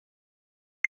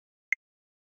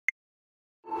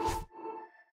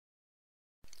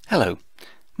Hello,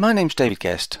 my name's David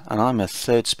Guest and I'm a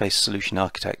third space solution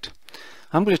architect.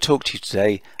 I'm going to talk to you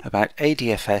today about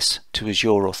ADFS to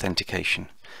Azure Authentication,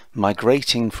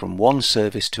 migrating from one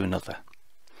service to another.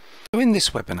 So in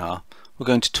this webinar we're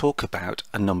going to talk about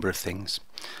a number of things.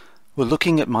 We're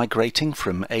looking at migrating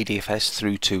from ADFS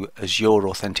through to Azure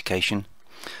Authentication.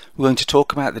 We're going to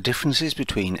talk about the differences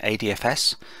between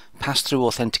ADFS, pass-through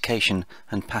authentication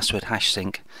and password hash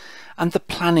sync, and the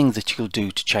planning that you'll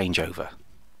do to change over.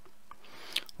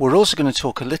 We're also going to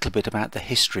talk a little bit about the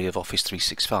history of Office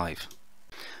 365.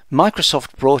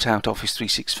 Microsoft brought out Office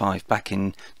 365 back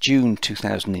in June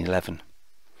 2011.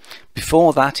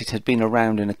 Before that it had been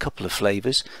around in a couple of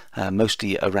flavours,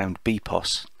 mostly around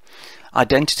BPOS.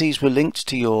 Identities were linked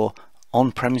to your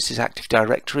on-premises Active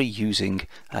Directory using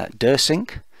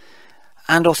DirSync,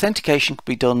 and authentication could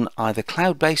be done either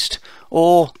cloud-based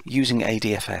or using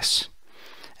ADFS.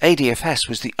 ADFS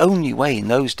was the only way in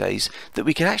those days that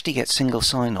we could actually get single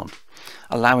sign-on,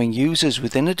 allowing users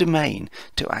within a domain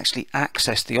to actually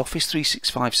access the Office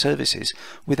 365 services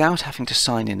without having to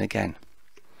sign in again.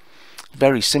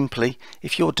 Very simply,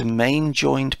 if your domain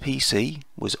joined PC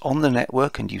was on the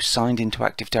network and you signed into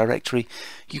Active Directory,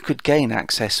 you could gain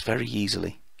access very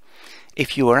easily.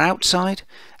 If you were outside,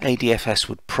 ADFS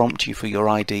would prompt you for your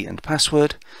ID and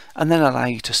password and then allow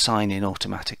you to sign in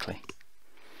automatically.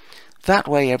 That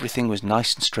way everything was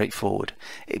nice and straightforward.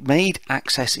 It made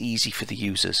access easy for the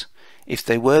users. If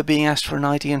they were being asked for an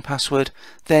ID and password,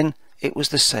 then it was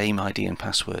the same ID and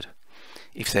password.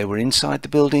 If they were inside the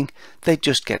building, they'd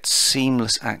just get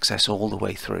seamless access all the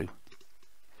way through.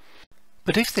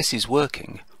 But if this is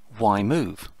working, why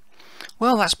move?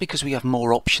 Well, that's because we have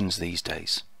more options these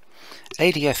days.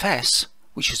 ADFS,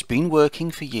 which has been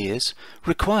working for years,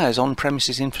 requires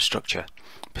on-premises infrastructure,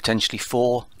 potentially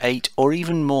 4, 8 or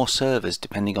even more servers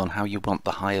depending on how you want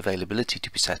the high availability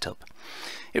to be set up.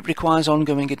 It requires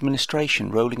ongoing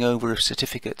administration, rolling over of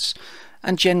certificates,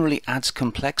 and generally adds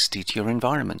complexity to your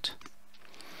environment.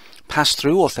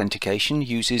 Pass-through authentication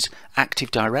uses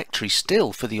Active Directory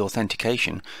still for the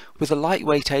authentication with a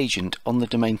lightweight agent on the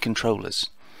domain controllers.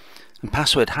 And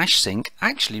password hash sync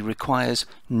actually requires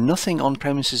nothing on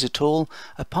premises at all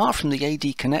apart from the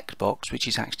AD Connect box, which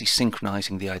is actually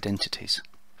synchronizing the identities.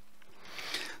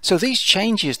 So these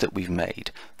changes that we've made,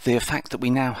 the fact that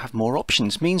we now have more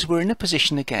options, means we're in a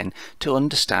position again to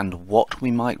understand what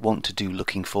we might want to do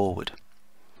looking forward.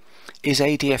 Is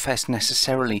ADFS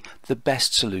necessarily the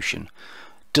best solution?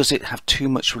 Does it have too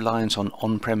much reliance on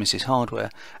on-premises hardware?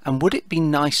 And would it be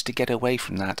nice to get away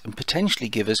from that and potentially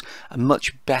give us a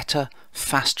much better,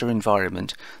 faster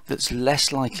environment that's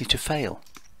less likely to fail?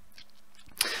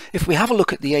 If we have a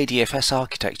look at the ADFS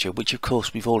architecture, which of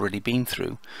course we've already been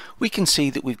through, we can see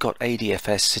that we've got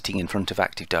ADFS sitting in front of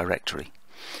Active Directory.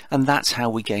 And that's how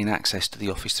we gain access to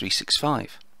the Office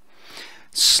 365.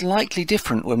 Slightly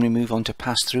different when we move on to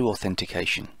pass-through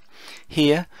authentication.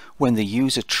 Here, when the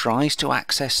user tries to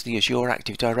access the Azure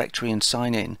Active Directory and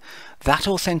sign in, that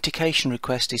authentication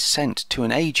request is sent to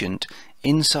an agent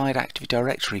inside Active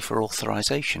Directory for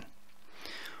authorization.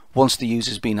 Once the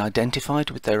user has been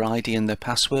identified with their ID and their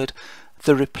password,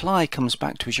 the reply comes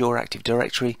back to Azure Active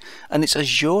Directory, and it's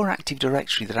Azure Active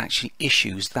Directory that actually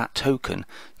issues that token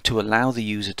to allow the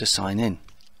user to sign in.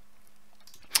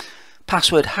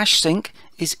 Password hash sync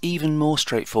is even more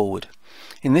straightforward.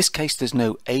 In this case there's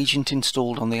no agent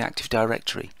installed on the Active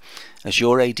Directory.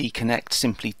 Azure AD Connect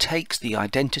simply takes the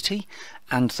identity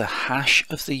and the hash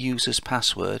of the user's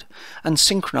password and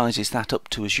synchronizes that up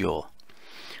to Azure.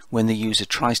 When the user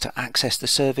tries to access the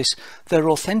service, they're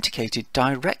authenticated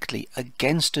directly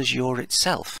against Azure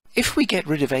itself. If we get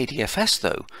rid of ADFS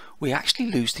though, we actually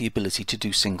lose the ability to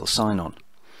do single sign-on.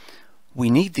 We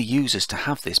need the users to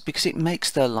have this because it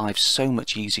makes their lives so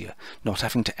much easier, not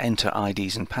having to enter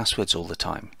IDs and passwords all the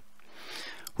time.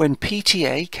 When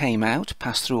PTA came out,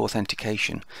 pass-through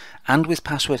authentication, and with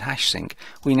password hash sync,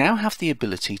 we now have the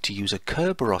ability to use a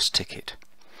Kerberos ticket.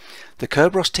 The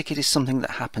Kerberos ticket is something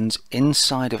that happens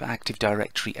inside of Active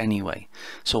Directory anyway,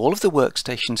 so all of the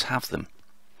workstations have them.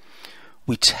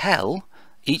 We tell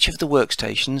each of the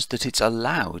workstations that it's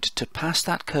allowed to pass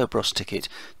that Kerberos ticket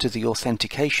to the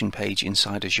authentication page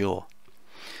inside Azure.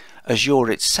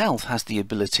 Azure itself has the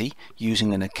ability,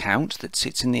 using an account that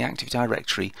sits in the Active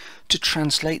Directory, to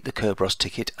translate the Kerberos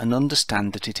ticket and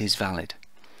understand that it is valid.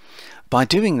 By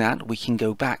doing that, we can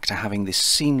go back to having this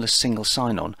seamless single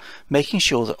sign-on, making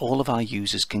sure that all of our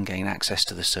users can gain access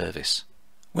to the service.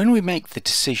 When we make the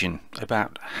decision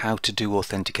about how to do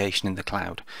authentication in the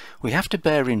cloud, we have to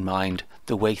bear in mind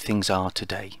the way things are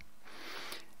today.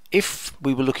 If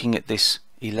we were looking at this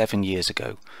 11 years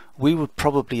ago, we would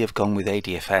probably have gone with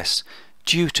ADFS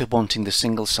due to wanting the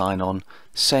single sign-on,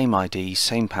 same ID,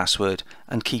 same password,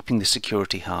 and keeping the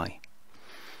security high.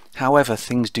 However,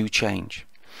 things do change.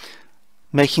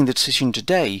 Making the decision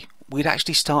today, we'd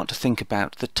actually start to think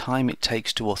about the time it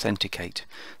takes to authenticate,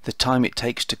 the time it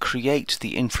takes to create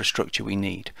the infrastructure we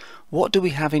need. What do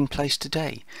we have in place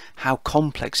today? How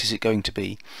complex is it going to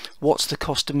be? What's the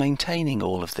cost of maintaining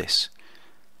all of this?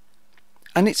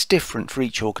 And it's different for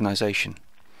each organisation.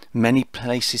 Many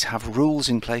places have rules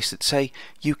in place that say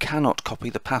you cannot copy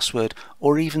the password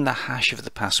or even the hash of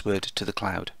the password to the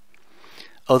cloud.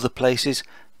 Other places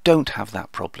don't have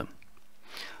that problem.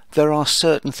 There are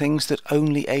certain things that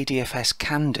only ADFS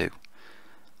can do,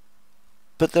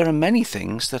 but there are many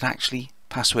things that actually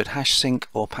password hash sync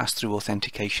or pass-through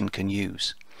authentication can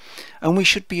use, and we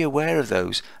should be aware of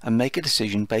those and make a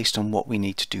decision based on what we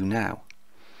need to do now.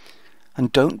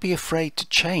 And don't be afraid to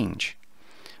change.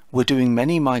 We're doing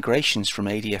many migrations from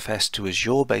ADFS to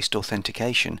Azure-based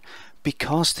authentication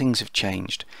because things have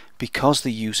changed, because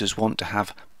the users want to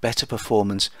have better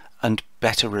performance and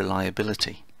better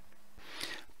reliability.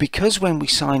 Because when we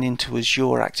sign into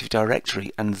Azure Active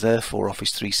Directory and therefore Office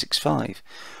 365,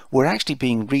 we're actually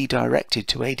being redirected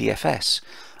to ADFS.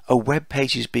 A web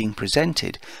page is being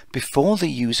presented before the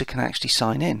user can actually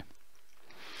sign in.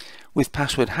 With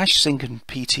password hash sync and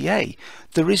PTA,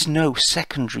 there is no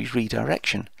secondary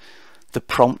redirection. The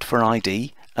prompt for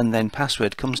ID and then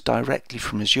password comes directly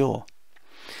from Azure.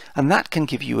 And that can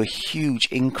give you a huge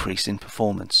increase in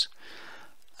performance.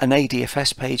 An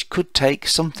ADFS page could take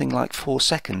something like 4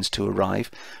 seconds to arrive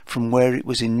from where it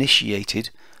was initiated.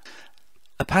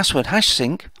 A password hash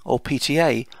sync or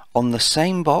PTA on the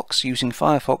same box using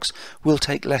Firefox will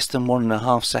take less than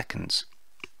 1.5 seconds.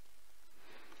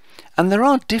 And there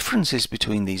are differences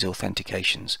between these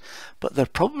authentications, but there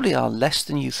probably are less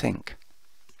than you think.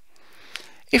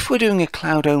 If we're doing a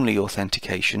cloud-only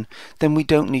authentication, then we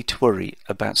don't need to worry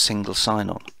about single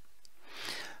sign-on.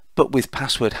 But with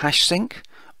password hash sync,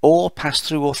 or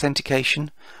pass-through authentication,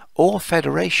 or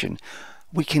federation,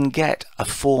 we can get a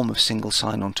form of single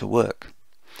sign-on to work.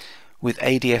 With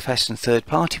ADFS and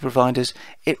third-party providers,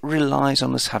 it relies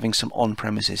on us having some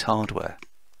on-premises hardware.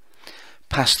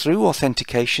 Pass-through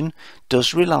authentication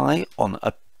does rely on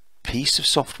a piece of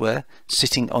software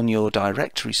sitting on your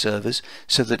directory servers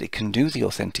so that it can do the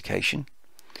authentication,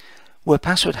 where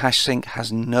password hash sync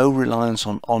has no reliance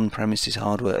on on-premises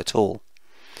hardware at all.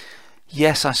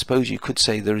 Yes, I suppose you could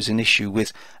say there is an issue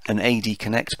with an AD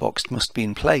Connect box that must be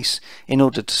in place in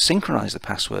order to synchronize the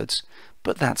passwords,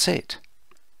 but that's it.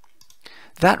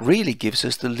 That really gives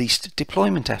us the least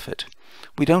deployment effort.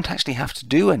 We don't actually have to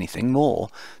do anything more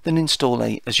than install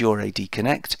a Azure AD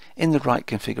Connect in the right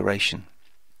configuration.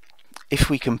 If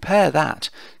we compare that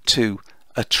to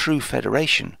a true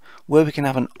federation, where we can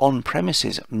have an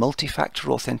on-premises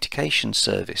multi-factor authentication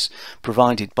service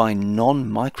provided by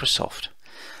non-Microsoft,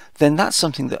 then that's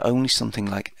something that only something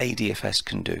like ADFS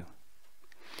can do.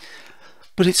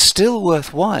 But it's still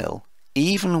worthwhile,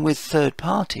 even with third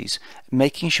parties,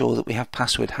 making sure that we have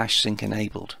password hash sync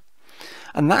enabled.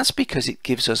 And that's because it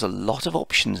gives us a lot of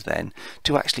options then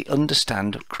to actually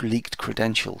understand leaked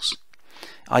credentials.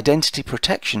 Identity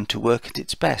protection, to work at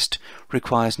its best,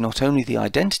 requires not only the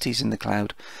identities in the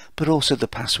cloud, but also the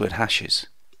password hashes.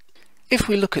 If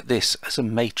we look at this as a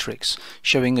matrix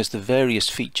showing us the various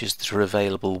features that are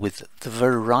available with the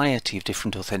variety of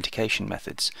different authentication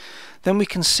methods, then we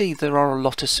can see there are a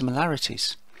lot of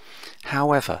similarities.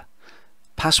 However,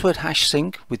 password hash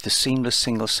sync with the seamless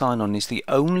single sign-on is the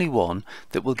only one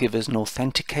that will give us an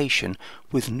authentication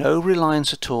with no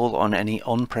reliance at all on any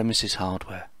on-premises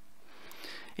hardware.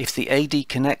 If the AD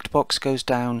Connect box goes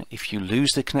down, if you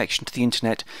lose the connection to the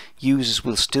internet, users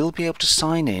will still be able to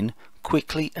sign in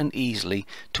quickly and easily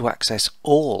to access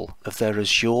all of their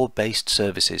Azure-based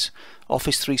services,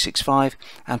 Office 365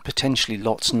 and potentially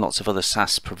lots and lots of other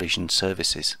SaaS provisioned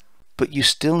services. But you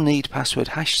still need password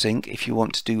hash sync if you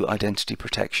want to do identity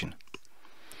protection.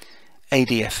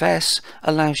 ADFS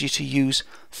allows you to use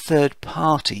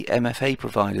third-party MFA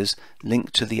providers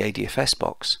linked to the ADFS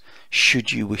box,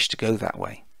 should you wish to go that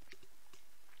way.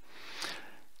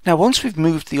 Now, once we've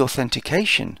moved the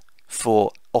authentication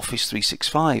for Office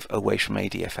 365 away from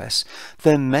ADFS,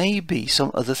 there may be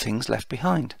some other things left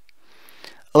behind.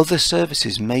 Other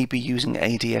services may be using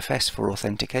ADFS for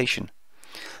authentication.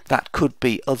 That could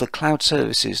be other cloud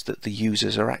services that the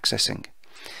users are accessing.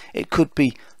 It could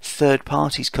be third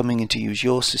parties coming in to use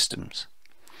your systems.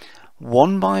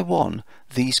 One by one,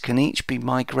 these can each be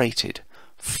migrated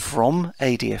from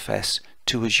ADFS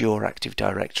to Azure Active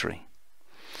Directory.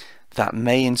 That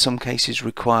may in some cases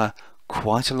require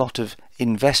quite a lot of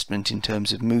investment in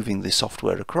terms of moving the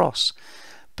software across,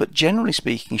 but generally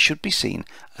speaking should be seen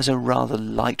as a rather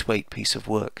lightweight piece of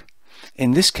work.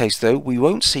 In this case though, we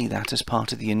won't see that as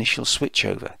part of the initial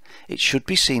switchover. It should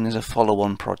be seen as a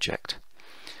follow-on project.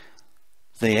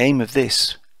 The aim of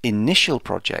this initial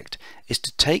project is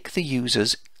to take the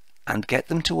users and get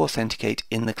them to authenticate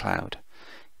in the cloud,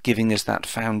 giving us that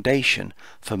foundation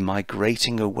for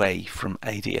migrating away from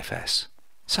ADFS.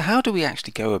 So how do we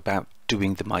actually go about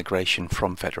doing the migration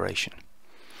from Federation?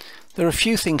 There are a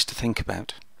few things to think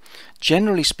about.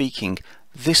 Generally speaking,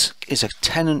 this is a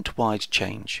tenant-wide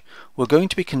change. We're going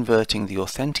to be converting the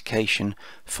authentication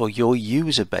for your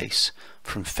user base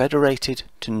from federated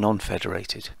to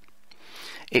non-federated.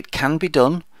 It can be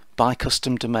done by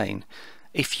custom domain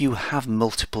if you have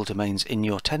multiple domains in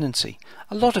your tenancy.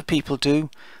 A lot of people do,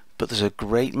 but there's a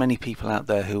great many people out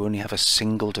there who only have a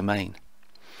single domain.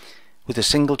 With a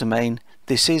single domain,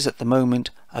 this is at the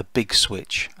moment a big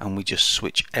switch, and we just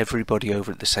switch everybody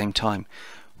over at the same time,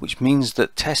 which means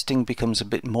that testing becomes a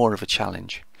bit more of a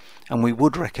challenge. And we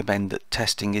would recommend that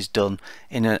testing is done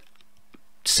in a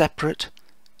separate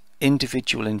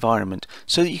individual environment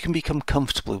so that you can become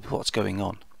comfortable with what's going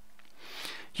on.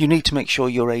 You need to make sure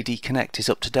your AD Connect is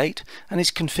up to date and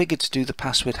is configured to do the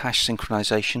password hash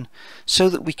synchronization so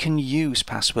that we can use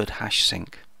password hash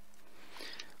sync.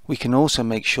 We can also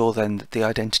make sure then that the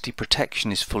identity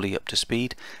protection is fully up to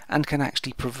speed and can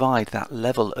actually provide that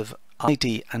level of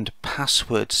ID and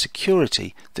password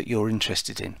security that you're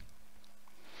interested in.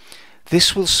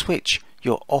 This will switch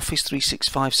your Office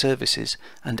 365 services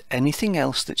and anything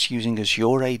else that's using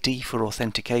Azure AD for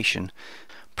authentication,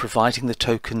 providing the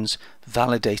tokens,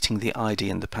 validating the ID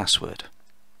and the password.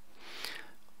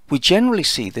 We generally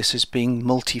see this as being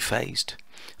multi-phased.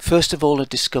 First of all, a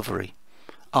discovery.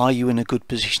 Are you in a good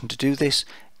position to do this?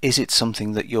 Is it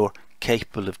something that you're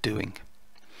capable of doing?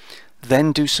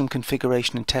 Then do some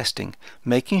configuration and testing,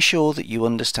 making sure that you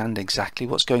understand exactly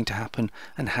what's going to happen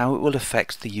and how it will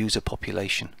affect the user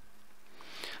population.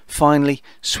 Finally,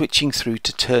 switching through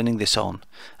to turning this on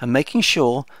and making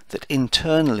sure that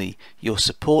internally your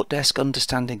support desk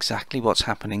understand exactly what's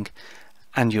happening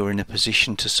and you're in a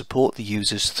position to support the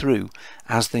users through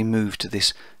as they move to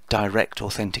this direct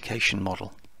authentication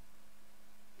model.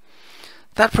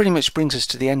 That pretty much brings us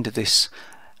to the end of this.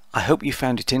 I hope you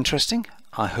found it interesting.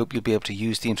 I hope you'll be able to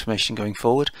use the information going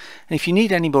forward. And if you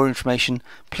need any more information,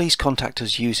 please contact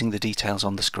us using the details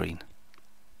on the screen.